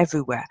and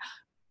everywhere.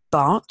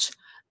 But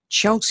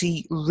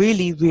Chelsea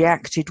really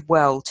reacted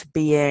well to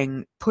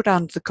being put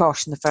under the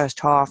cosh in the first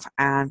half,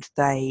 and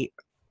they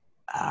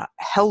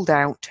held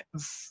out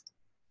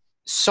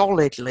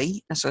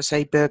solidly. As I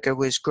say, Berger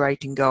was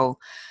great in goal,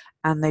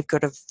 and they've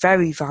got a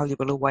very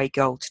valuable away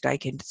goal to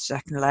take into the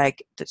second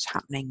leg that's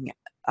happening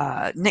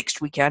next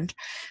weekend.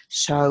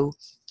 So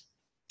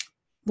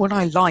what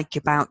I like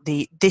about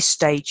this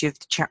stage of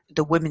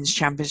the Women's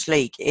Champions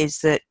League is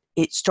that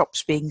it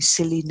stops being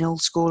silly nil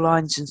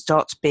scorelines and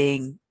starts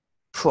being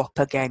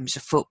proper games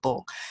of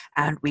football.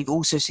 And we've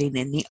also seen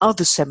in the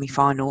other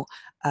semi-final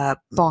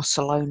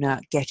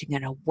Barcelona getting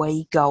an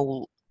away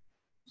goal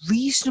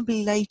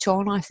reasonably late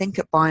on, I think,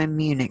 at Bayern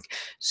Munich.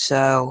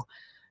 So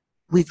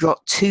we've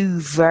got two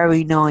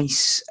very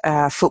nice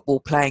football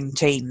playing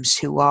teams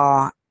who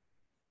are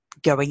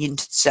going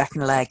into the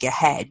second leg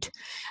ahead,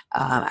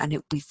 and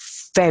it'll be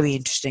very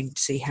interesting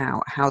to see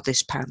how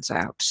this pans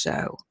out.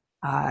 So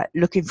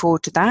looking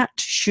forward to that.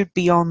 Should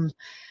be on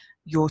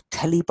your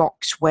telly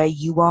box where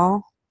you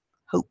are,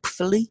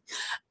 hopefully.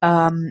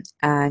 And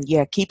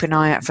yeah, keep an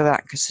eye out for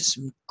that because there's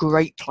some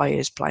great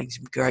players playing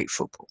some great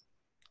football.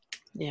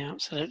 Yeah,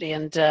 absolutely.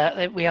 And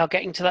we are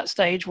getting to that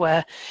stage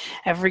where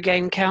every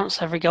game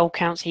counts, every goal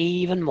counts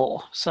even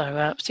more. So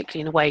particularly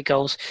in away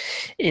goals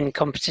in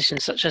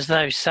competitions such as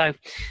those. So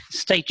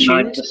stay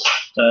tuned. Can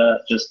I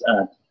just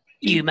add?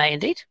 You may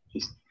indeed.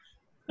 Just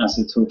as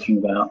we're talking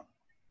about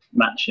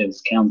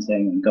matches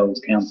counting and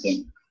goals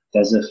counting,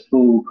 there's a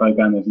full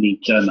programme of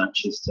League 2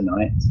 matches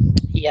tonight.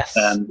 Yes.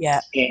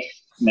 If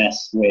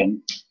Metz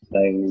win,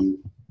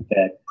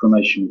 their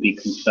promotion will be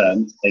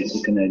confirmed. They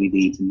took an early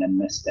lead and then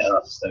messed it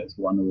up, so it's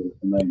 1-1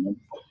 at the moment.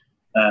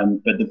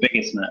 But the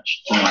biggest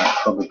match tonight,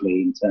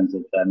 probably in terms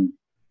of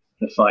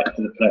the fight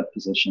for the playoff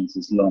positions,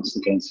 is Lens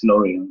against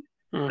Lorient.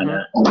 Mm-hmm. And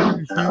at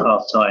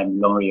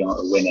half-time, Lorient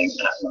are winning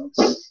at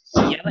Lens.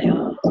 Yeah, they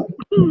are.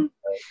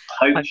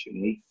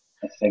 Hopefully,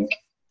 I think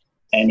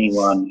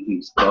anyone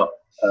who's got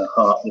a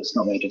heart that's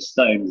not made of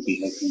stone will be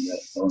hoping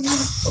that Lorient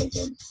hold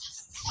on.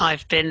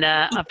 I've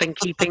been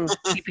keeping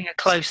a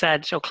close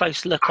edge or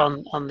close look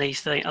on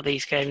these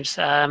games.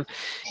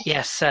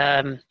 Yes,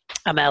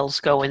 Amel's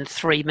goal in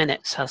 3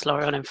 minutes has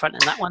Lorient in front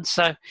in that one.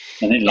 So I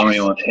think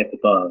Lorient have hit the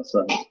bar as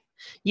well.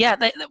 Yeah,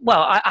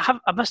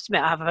 I must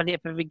admit I have only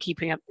been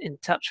keeping up in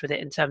touch with it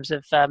in terms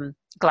of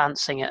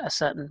glancing at a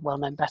certain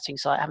well-known betting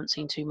site. I haven't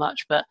seen too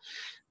much, but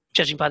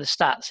judging by the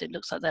stats, it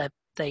looks like they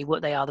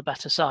are the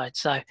better side.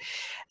 So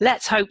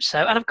let's hope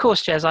so. And of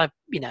course, Jez,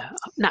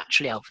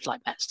 naturally I would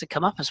like Metz to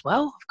come up as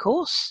well, of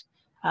course.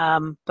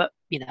 But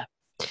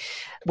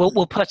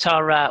we'll put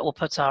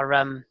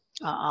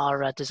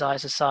our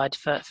desires aside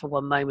for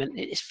one moment.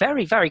 It's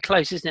very, very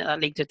close, isn't it,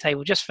 that League 2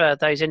 table? Just for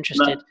those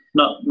interested.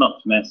 Not for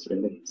Metz,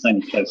 really. It's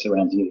only close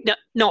around you. No,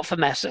 not for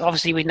Metz.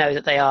 Obviously, we know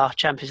that they are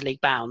Champions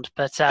League bound,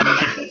 but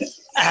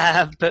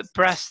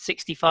Brest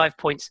 65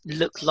 points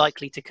look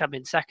likely to come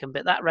in second.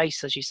 But that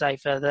race, as you say,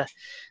 for the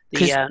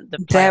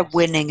they're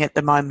winning at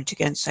the moment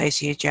against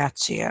AC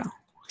Ajaccio,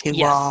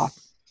 who are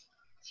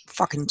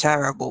fucking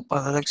terrible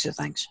by the looks of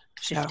things.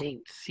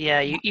 15th.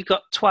 Yeah, you've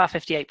got Troyes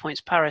 58 points,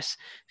 Paris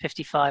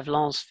 55,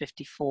 Lens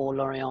 54,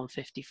 Lorient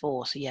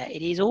 54. So yeah,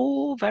 it is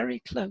all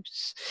very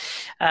close.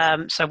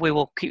 So we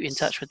will keep you in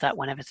touch with that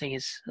when everything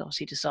is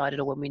obviously decided,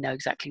 or when we know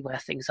exactly where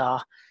things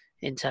are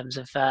in terms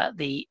of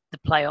the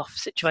playoff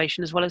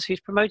situation, as well as who's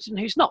promoted and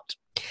who's not.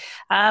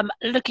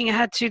 Looking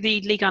ahead to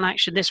the Ligue 1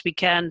 action this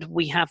weekend,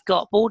 we have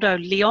got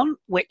Bordeaux-Lyon,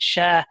 which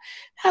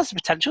has the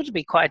potential to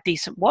be quite a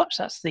decent watch.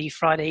 That's the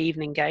Friday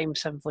evening game,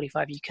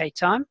 7:45 UK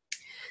time.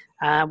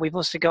 We've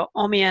also got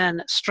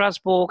Amiens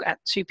Strasbourg at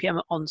 2 p.m.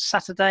 on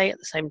Saturday. At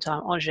the same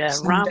time, Angers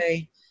Reims.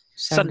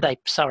 Sunday,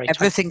 sorry.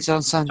 Everything's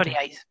on Sunday.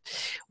 28th.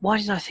 Why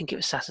did I think it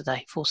was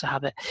Saturday? Force of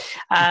habit.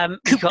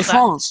 Coupe de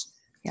France.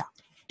 Yeah.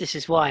 This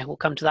is why. We'll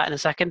come to that in a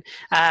second.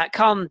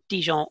 Caen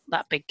Dijon,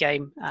 that big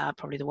game,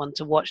 probably the one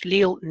to watch.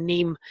 Lille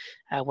Nîmes,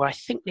 where I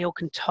think Lille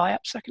can tie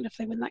up second if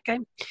they win that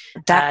game.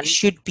 That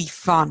should be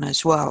fun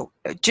as well.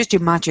 Just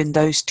imagine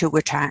those two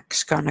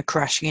attacks kind of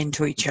crashing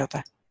into each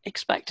other.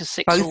 Expect a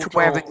 6-all both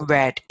wearing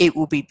red. It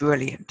will be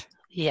brilliant.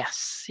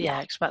 Yes, yeah,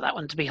 expect that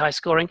one to be high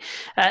scoring.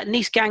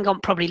 Nice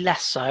Guingamp probably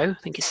less so, I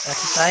think it's fair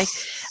to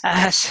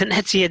say. St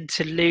Etienne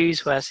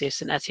Toulouse, where I see if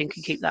St Etienne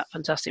can keep that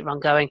fantastic run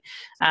going.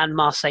 And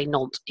Marseille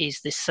Nantes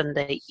is this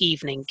Sunday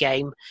evening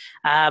game.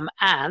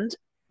 And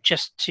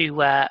just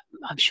to,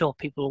 I'm sure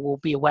people will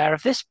be aware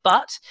of this,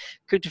 but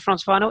Coupe de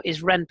France final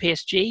is Rennes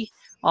PSG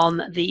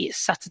on the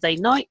Saturday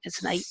night.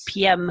 It's an 8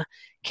 p.m.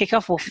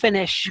 kickoff. We'll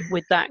finish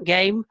with that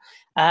game.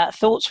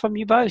 Thoughts from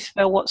you both?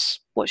 Phil,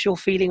 what's your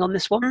feeling on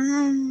this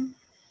one?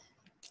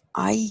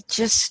 I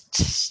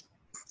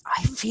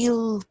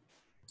feel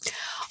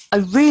I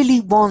really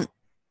want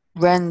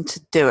Rennes to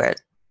do it,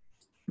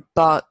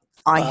 but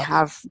I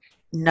have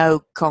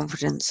no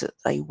confidence that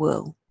they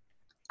will.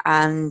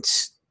 And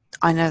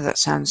I know that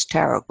sounds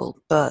terrible,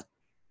 but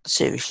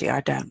seriously, I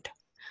don't.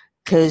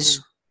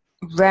 Because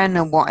Rennes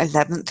are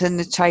 11th in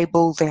the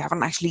table. They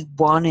haven't actually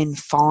won in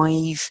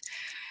 5.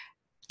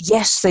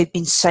 Yes, they've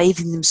been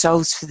saving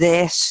themselves for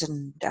this,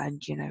 and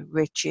you know,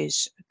 Rich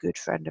is a good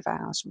friend of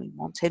ours, and we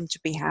want him to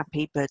be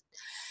happy. But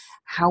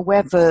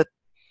however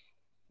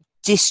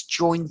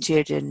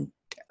disjointed and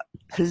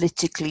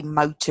politically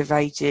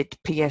motivated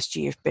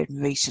PSG have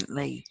been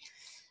recently,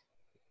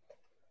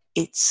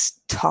 it's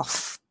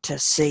tough to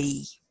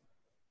see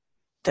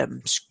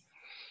them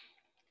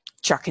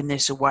chucking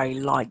this away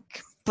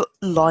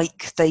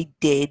like they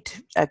did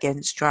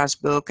against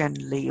Strasbourg and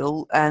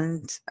Lille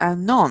and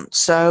Nantes.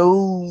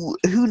 So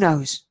who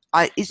knows?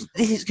 This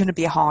is going to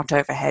be a heart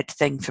over head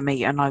thing for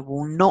me, and I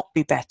will not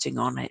be betting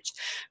on it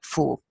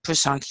for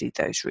precisely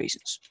those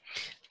reasons.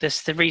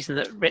 That's the reason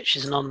that Rich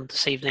isn't on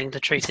this evening. The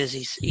truth is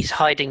he's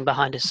hiding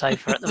behind a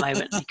sofa at the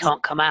moment. He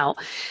can't come out.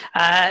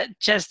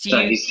 He's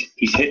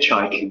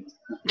hitchhiking.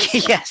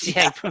 Yes,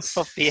 yeah, he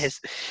probably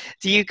is.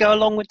 Do you go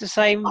along with the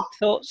same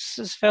thoughts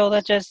as Phil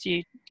there, Jez?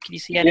 Can you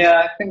see anything? Yeah,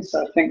 I think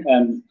so. I think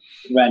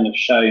Rennes have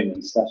shown,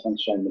 and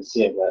Stefan's shown this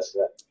year,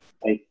 that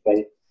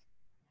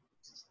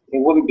it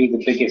wouldn't be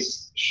the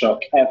biggest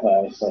shock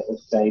ever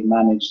if they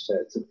managed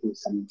to pull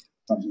something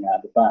out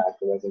of the bag,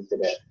 or whether they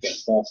did it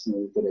against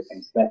Arsenal, did it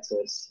against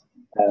Betis,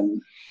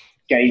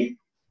 gave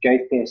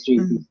PSG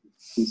a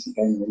decent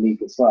game in the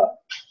league as well.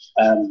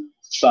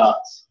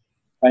 But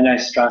I know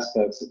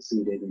Strasbourg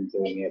succeeded in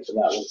doing it, but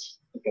that was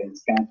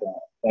against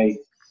Guingamp.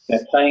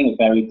 They're playing a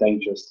very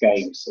dangerous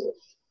game, sort of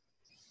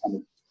kind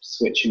of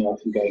switching off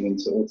and going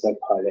into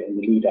autopilot in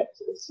the lead up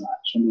to this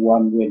match. And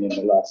 1 win in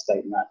the last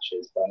 8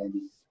 matches by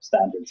any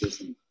standards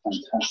isn't a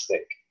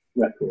fantastic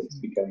record to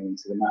be going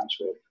into the match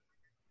with.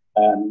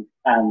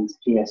 And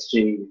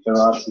PSG,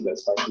 Verratti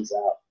looks like he's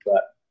out,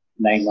 but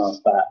Neymar's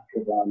back,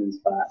 Cavani's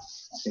back,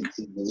 I think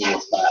Di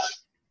Maria's back.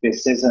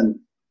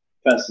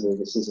 First of all,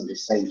 this isn't the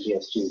same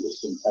PSG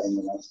that's been playing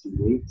the last few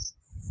weeks.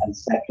 And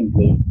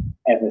secondly,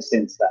 ever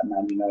since that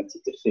Man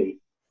United defeat,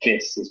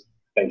 this has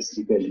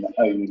basically been the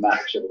only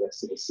match of the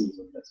rest of the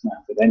season that's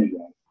mattered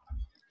anyway.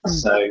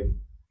 So,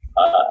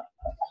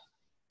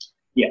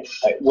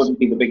 it wouldn't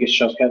be the biggest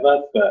shock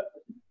ever, but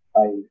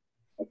I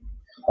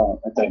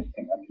don't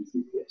think I can see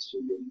PSG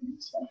winning.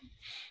 So.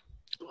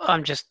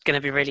 I'm just going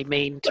to be really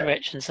mean to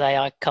Rich and say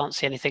I can't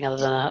see anything other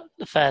than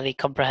a fairly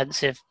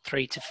comprehensive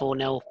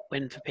 3-4-0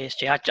 win for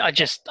PSG.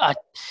 I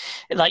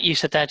like you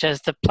said there,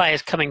 Jez, the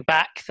players coming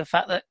back, the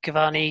fact that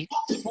Cavani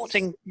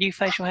sporting new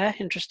facial hair,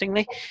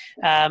 interestingly,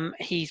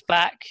 he's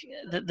back.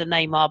 The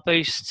Neymar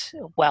boost,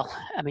 well,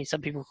 I mean,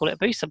 some people call it a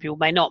boost, some people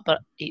may not,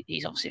 but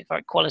he's obviously a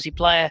very quality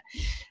player.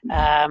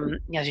 As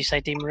you say,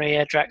 Di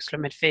Maria,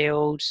 Draxler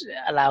midfield,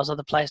 allows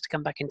other players to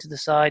come back into the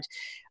side.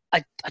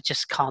 I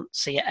just can't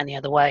see it any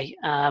other way.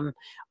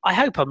 I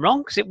hope I'm wrong,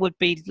 because it would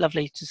be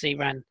lovely to see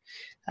Rennes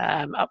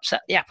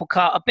upset the apple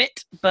cart a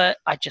bit, but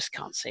I just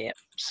can't see it.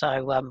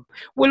 So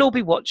we'll all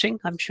be watching,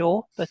 I'm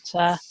sure.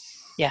 But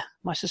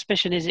my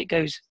suspicion is it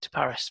goes to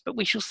Paris, but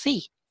we shall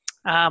see.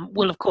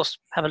 We'll, of course,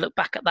 have a look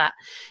back at that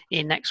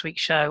in next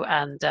week's show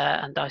and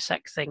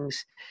dissect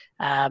things.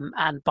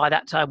 And by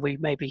that time, we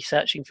may be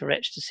searching for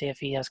Rich to see if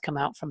he has come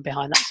out from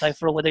behind that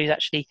sofa or whether he's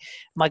actually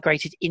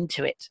migrated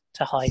into it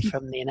to hide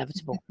from the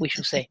inevitable. We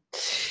shall see.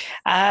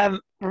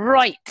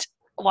 Right.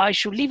 Well, I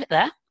shall leave it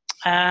there.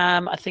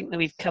 I think that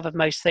we've covered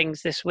most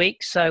things this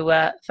week.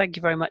 So thank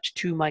you very much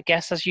to my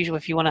guests. As usual,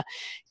 if you want to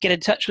get in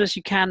touch with us,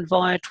 you can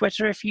via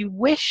Twitter if you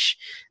wish.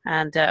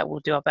 And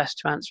we'll do our best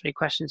to answer any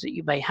questions that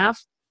you may have.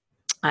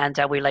 And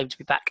we'll aim to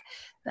be back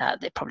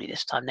probably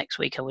this time next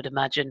week, I would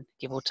imagine,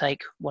 give or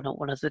take one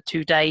of the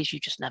 2 days. You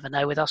just never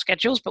know with our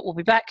schedules, but we'll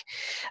be back.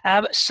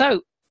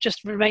 So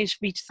just remains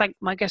for me to thank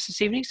my guests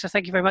this evening. So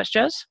thank you very much,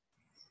 Jez.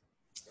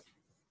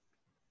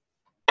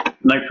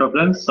 No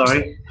problem.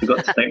 Sorry,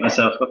 forgot to take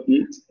myself off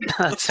mute.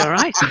 That's all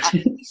right.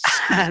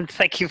 And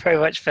thank you very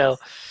much, Phil.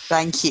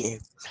 Thank you.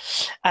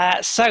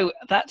 So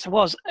that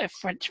was a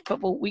French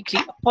Football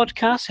Weekly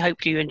podcast. I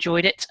hope you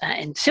enjoyed it.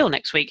 Until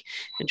next week,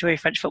 enjoy your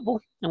French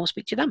football, and we'll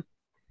speak to you then.